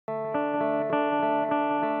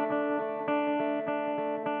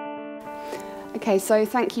Okay, so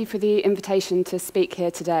thank you for the invitation to speak here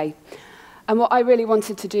today. And what I really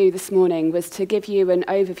wanted to do this morning was to give you an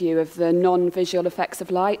overview of the non-visual effects of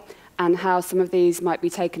light and how some of these might be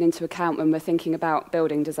taken into account when we're thinking about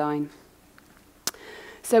building design.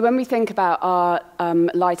 So when we think about our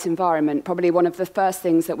light environment, probably one of the first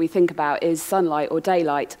things that we think about is sunlight or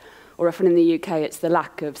daylight, or often in the UK it's the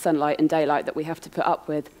lack of sunlight and daylight that we have to put up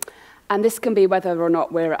with. And this can be whether or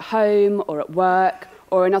not we're at home or at work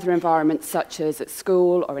or in other environments such as at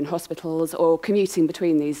school or in hospitals or commuting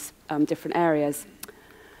between these different areas.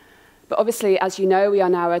 But obviously, as you know, we are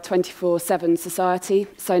now a 24/7 society,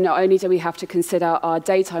 so not only do we have to consider our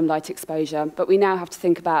daytime light exposure, but we now have to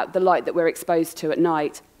think about the light that we're exposed to at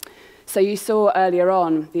night. So you saw earlier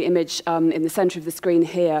on the image in the centre of the screen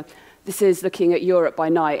here. This is looking at Europe by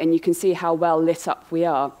night, and you can see how well lit up we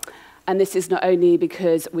are. And this is not only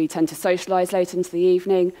because we tend to socialise late into the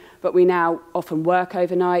evening, but we now often work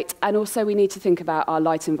overnight, and also we need to think about our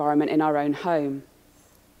light environment in our own home.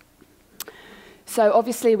 So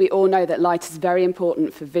obviously we all know that light is very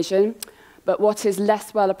important for vision, but what is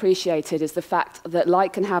less well appreciated is the fact that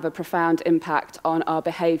light can have a profound impact on our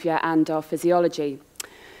behaviour and our physiology.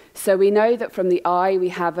 So we know that from the eye we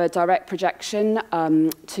have a direct projection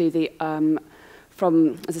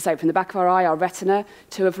from the back of our eye, our retina,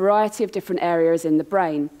 to a variety of different areas in the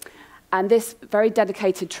brain. And this very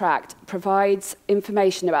dedicated tract provides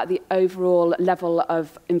information about the overall level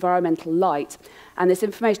of environmental light. And this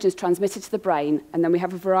information is transmitted to the brain, and then we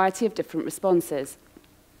have a variety of different responses.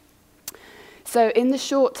 So in the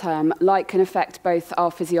short term, light can affect both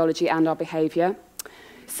our physiology and our behaviour.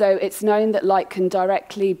 So it's known that light can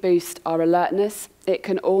directly boost our alertness. It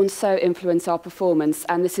can also influence our performance,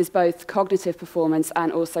 and this is both cognitive performance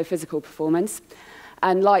and also physical performance.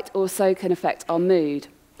 And light also can affect our mood.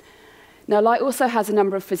 Now, light also has a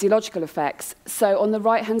number of physiological effects. So on the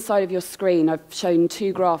right-hand side of your screen, I've shown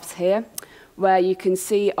two graphs here, where you can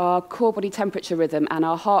see our core body temperature rhythm and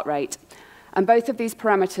our heart rate. And both of these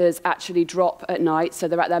parameters actually drop at night, so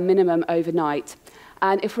they're at their minimum overnight.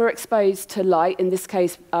 And if we're exposed to light, in this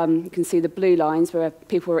case, you can see the blue lines where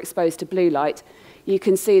people were exposed to blue light, you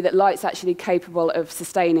can see that light's actually capable of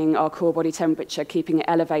sustaining our core body temperature, keeping it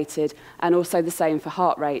elevated, and also the same for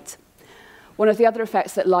heart rate. One of the other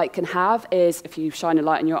effects that light can have is if you shine a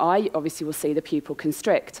light in your eye, you obviously will see the pupil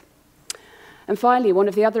constrict. And finally, one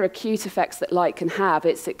of the other acute effects that light can have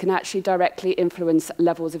is it can actually directly influence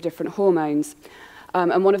levels of different hormones.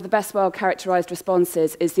 And one of the best well-characterized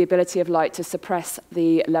responses is the ability of light to suppress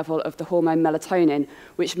the level of the hormone melatonin,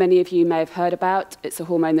 which many of you may have heard about. It's a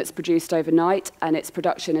hormone that's produced overnight, and its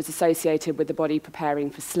production is associated with the body preparing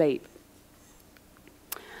for sleep.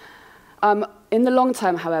 In the long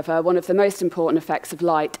term, however, one of the most important effects of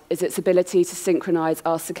light is its ability to synchronize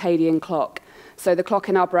our circadian clock, so the clock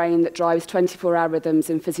in our brain that drives 24-hour rhythms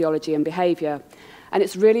in physiology and behavior. And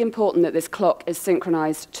it's really important that this clock is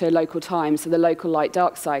synchronized to local time, so the local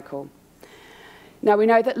light-dark cycle. Now, we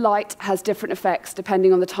know that light has different effects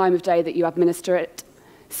depending on the time of day that you administer it.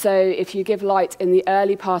 So if you give light in the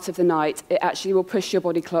early part of the night, it actually will push your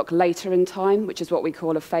body clock later in time, which is what we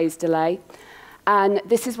call a phase delay. And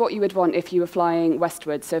this is what you would want if you were flying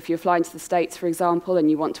westward. So if you're flying to the States, for example, and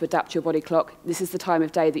you want to adapt your body clock, this is the time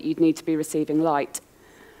of day that you'd need to be receiving light.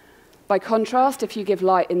 By contrast, if you give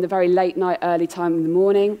light in the very late night, early time in the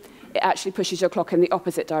morning, it actually pushes your clock in the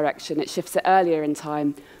opposite direction. It shifts it earlier in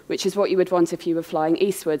time, which is what you would want if you were flying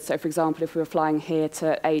eastward. So, for example, if we were flying here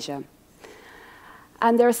to Asia.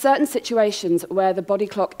 And there are certain situations where the body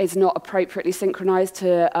clock is not appropriately synchronized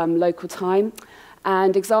to local time.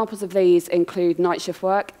 And examples of these include night shift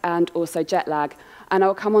work and also jet lag. And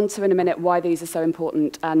I'll come on to in a minute why these are so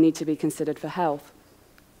important and need to be considered for health.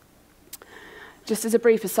 Just as a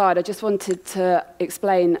brief aside, I just wanted to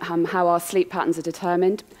explain how our sleep patterns are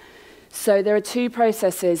determined. So there are two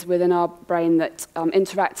processes within our brain that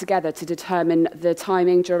interact together to determine the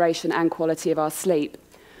timing, duration, and quality of our sleep.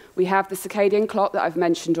 We have the circadian clock that I've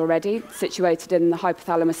mentioned already, situated in the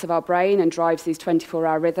hypothalamus of our brain and drives these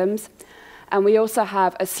 24-hour rhythms. And we also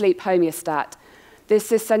have a sleep homeostat.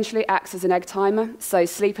 This essentially acts as an egg timer, so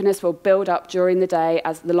sleepiness will build up during the day.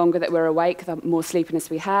 As the longer that we're awake, the more sleepiness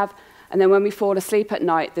we have. And then when we fall asleep at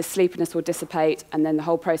night, the sleepiness will dissipate, and then the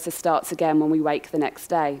whole process starts again when we wake the next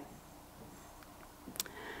day.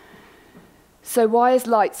 So why is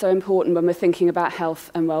light so important when we're thinking about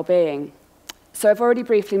health and well-being? So I've already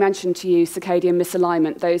briefly mentioned to you circadian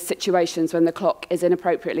misalignment, those situations when the clock is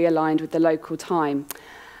inappropriately aligned with the local time.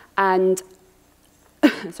 And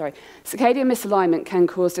circadian misalignment can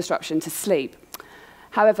cause disruption to sleep.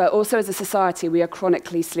 However, also as a society, we are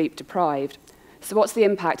chronically sleep deprived. So what's the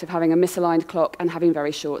impact of having a misaligned clock and having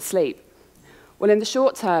very short sleep? Well, in the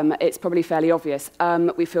short term, it's probably fairly obvious.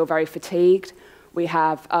 We feel very fatigued. We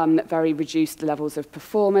have very reduced levels of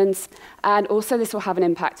performance. And also this will have an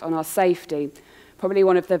impact on our safety. Probably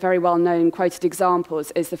one of the very well-known quoted examples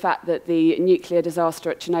is the fact that the nuclear disaster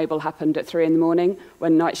at Chernobyl happened at 3 in the morning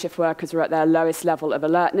when night shift workers were at their lowest level of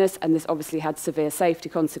alertness, and this obviously had severe safety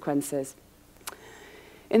consequences.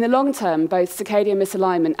 In the long term, both circadian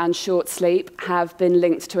misalignment and short sleep have been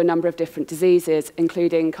linked to a number of different diseases,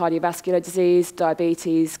 including cardiovascular disease,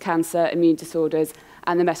 diabetes, cancer, immune disorders,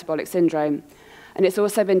 and the metabolic syndrome. And it's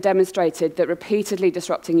also been demonstrated that repeatedly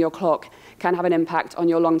disrupting your clock can have an impact on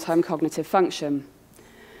your long-term cognitive function.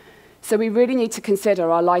 So we really need to consider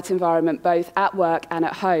our light environment both at work and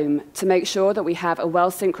at home to make sure that we have a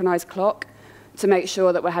well-synchronized clock, to make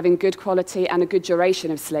sure that we're having good quality and a good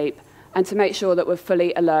duration of sleep, and to make sure that we're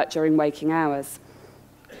fully alert during waking hours.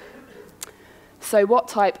 So what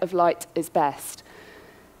type of light is best?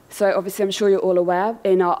 So obviously, I'm sure you're all aware,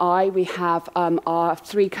 in our eye, we have our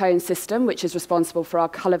 3-cone system, which is responsible for our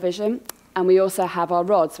colour vision, and we also have our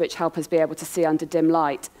rods, which help us be able to see under dim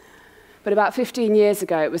light. But about 15 years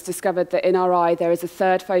ago, it was discovered that in our eye, there is a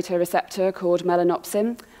third photoreceptor called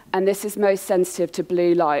Melanopsin, and this is most sensitive to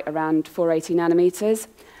blue light, around 480 nanometers.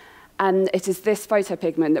 And it is this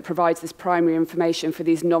photopigment that provides this primary information for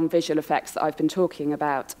these non-visual effects that I've been talking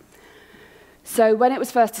about. So when it was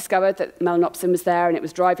first discovered that melanopsin was there and it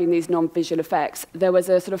was driving these non-visual effects, there was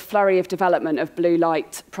a sort of flurry of development of blue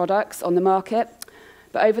light products on the market.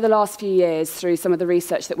 But over the last few years, through some of the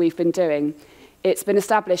research that we've been doing, it's been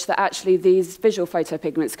established that actually these visual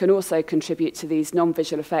photopigments can also contribute to these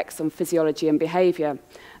non-visual effects on physiology and behaviour.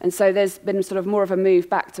 And so there's been sort of more of a move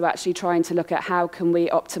back to actually trying to look at how can we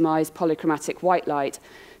optimise polychromatic white light.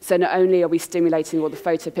 So not only are we stimulating all the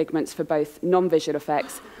photopigments for both non-visual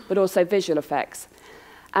effects, but also visual effects.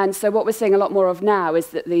 And so what we're seeing a lot more of now is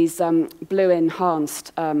that these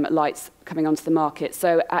blue-enhanced lights coming onto the market,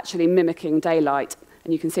 so actually mimicking daylight.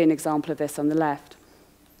 And you can see an example of this on the left.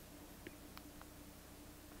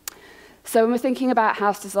 So when we're thinking about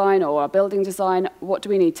house design or our building design, what do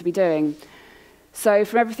we need to be doing? So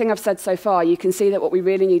from everything I've said so far, you can see that what we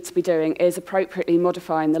really need to be doing is appropriately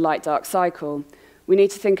modifying the light-dark cycle. We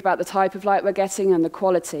need to think about the type of light we're getting and the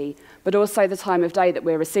quality, but also the time of day that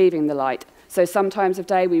we're receiving the light. So some times of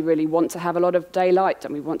day we really want to have a lot of daylight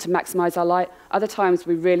and we want to maximize our light. Other times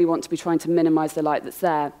we really want to be trying to minimize the light that's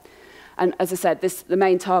there. And as I said, the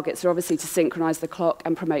main targets are obviously to synchronize the clock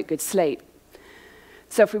and promote good sleep.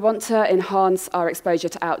 So if we want to enhance our exposure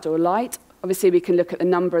to outdoor light, obviously we can look at the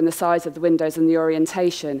number and the size of the windows and the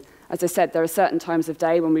orientation. As I said, there are certain times of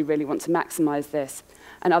day when we really want to maximize this,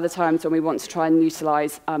 and other times when we want to try and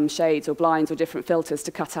utilize shades or blinds or different filters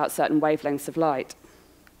to cut out certain wavelengths of light.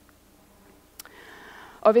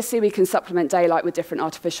 Obviously, we can supplement daylight with different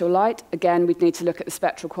artificial light. Again, we'd need to look at the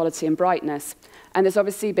spectral quality and brightness. And there's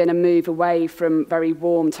obviously been a move away from very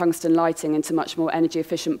warm tungsten lighting into much more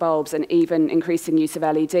energy-efficient bulbs and even increasing use of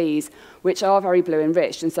LEDs, which are very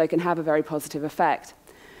blue-enriched and so can have a very positive effect.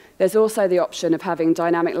 There's also the option of having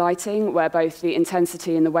dynamic lighting, where both the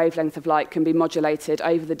intensity and the wavelength of light can be modulated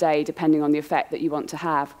over the day depending on the effect that you want to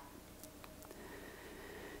have.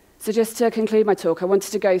 So just to conclude my talk, I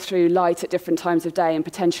wanted to go through light at different times of day and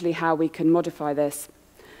potentially how we can modify this.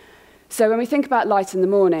 So when we think about light in the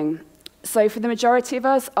morning, so for the majority of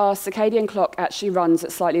us, our circadian clock actually runs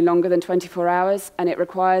at slightly longer than 24 hours, and it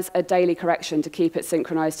requires a daily correction to keep it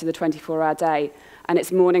synchronized to the 24-hour day, and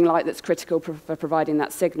it's morning light that's critical for providing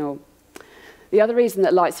that signal. The other reason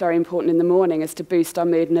that light's very important in the morning is to boost our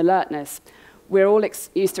mood and alertness. We're all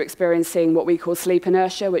used to experiencing what we call sleep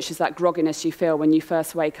inertia, which is that grogginess you feel when you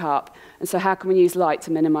first wake up. And so how can we use light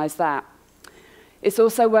to minimize that? It's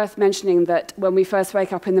also worth mentioning that when we first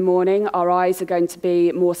wake up in the morning, our eyes are going to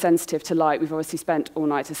be more sensitive to light. We've obviously spent all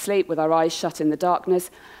night asleep with our eyes shut in the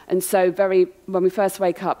darkness. And so when we first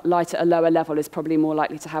wake up, light at a lower level is probably more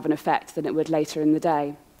likely to have an effect than it would later in the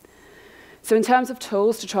day. So in terms of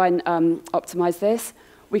tools to try and optimize this,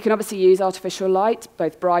 we can obviously use artificial light,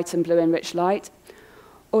 both bright and blue-enriched light.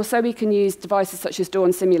 Also, we can use devices such as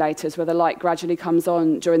dawn simulators, where the light gradually comes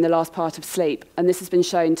on during the last part of sleep, and this has been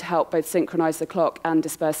shown to help both synchronize the clock and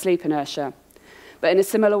disperse sleep inertia. But in a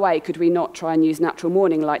similar way, could we not try and use natural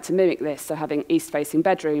morning light to mimic this, so having east-facing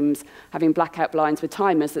bedrooms, having blackout blinds with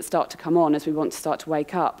timers that start to come on as we want to start to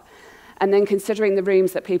wake up, and then considering the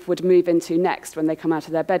rooms that people would move into next when they come out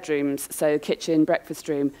of their bedrooms, so kitchen, breakfast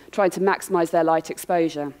room, trying to maximize their light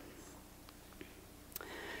exposure.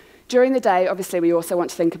 During the day, obviously, we also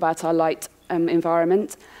want to think about our light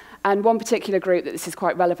environment. And one particular group that this is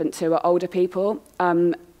quite relevant to are older people.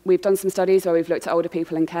 We've done some studies where we've looked at older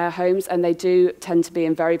people in care homes, and they do tend to be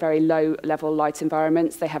in very, very low-level light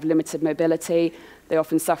environments. They have limited mobility. They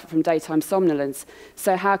often suffer from daytime somnolence.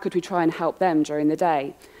 So how could we try and help them during the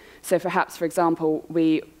day? So perhaps, for example,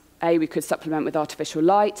 we could supplement with artificial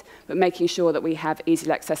light, but making sure that we have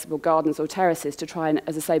easily accessible gardens or terraces to try and,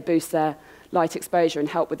 as I say, boost their light exposure and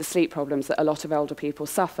help with the sleep problems that a lot of older people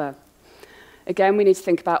suffer. Again, we need to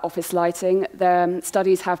think about office lighting.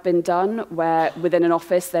 Studies have been done where within an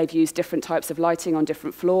office they've used different types of lighting on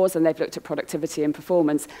different floors, and they've looked at productivity and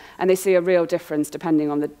performance, and they see a real difference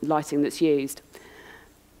depending on the lighting that's used.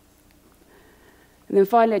 And then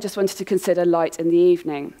finally, I just wanted to consider light in the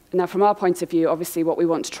evening. Now, from our point of view, obviously what we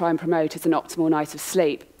want to try and promote is an optimal night of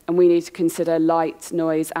sleep, and we need to consider light,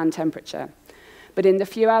 noise, and temperature. But in the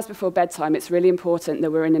few hours before bedtime, it's really important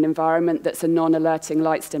that we're in an environment that's a non-alerting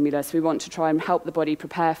light stimulus. We want to try and help the body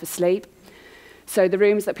prepare for sleep. So the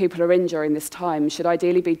rooms that people are in during this time should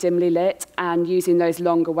ideally be dimly lit and using those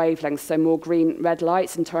longer wavelengths, so more green-red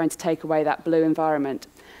lights, and trying to take away that blue environment.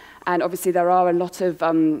 And obviously there are a lot of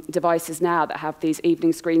devices now that have these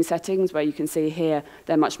evening screen settings where you can see here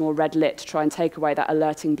they're much more red lit to try and take away that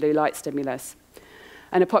alerting blue light stimulus.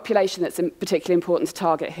 And a population that's particularly important to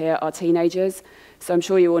target here are teenagers. So I'm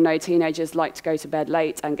sure you all know teenagers like to go to bed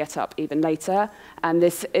late and get up even later. And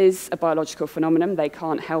this is a biological phenomenon. They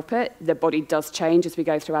can't help it. The body does change as we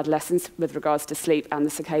go through adolescence with regards to sleep and the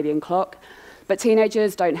circadian clock. But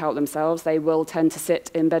teenagers don't help themselves. They will tend to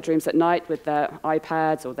sit in bedrooms at night with their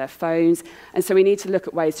iPads or their phones. And so we need to look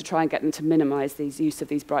at ways to try and get them to minimize the use of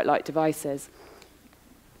these bright light devices.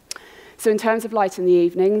 So in terms of light in the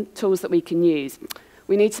evening, tools that we can use.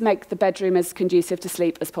 We need to make the bedroom as conducive to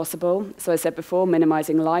sleep as possible. So as I said before,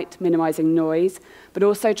 minimizing light, minimizing noise, but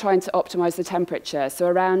also trying to optimize the temperature. So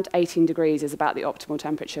around 18 degrees is about the optimal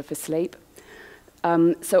temperature for sleep.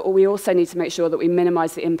 So we also need to make sure that we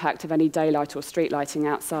minimize the impact of any daylight or street lighting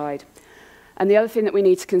outside. And the other thing that we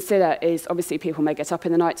need to consider is, obviously, people may get up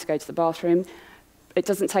in the night to go to the bathroom. It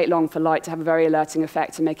doesn't take long for light to have a very alerting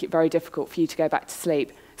effect and make it very difficult for you to go back to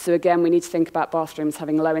sleep. So again, we need to think about bathrooms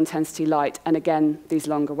having low-intensity light, and again, these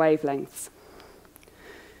longer wavelengths.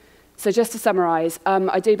 So just to summarize,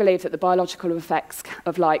 I do believe that the biological effects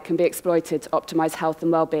of light can be exploited to optimize health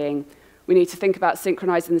and well-being. We need to think about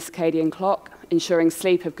synchronizing the circadian clock, ensuring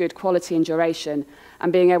sleep of good quality and duration,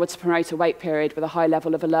 and being able to promote a wake period with a high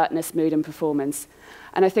level of alertness, mood, and performance.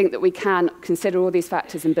 And I think that we can consider all these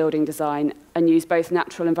factors in building design and use both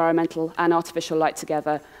natural, environmental, and artificial light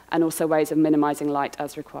together, and also ways of minimizing light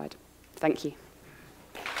as required. Thank you.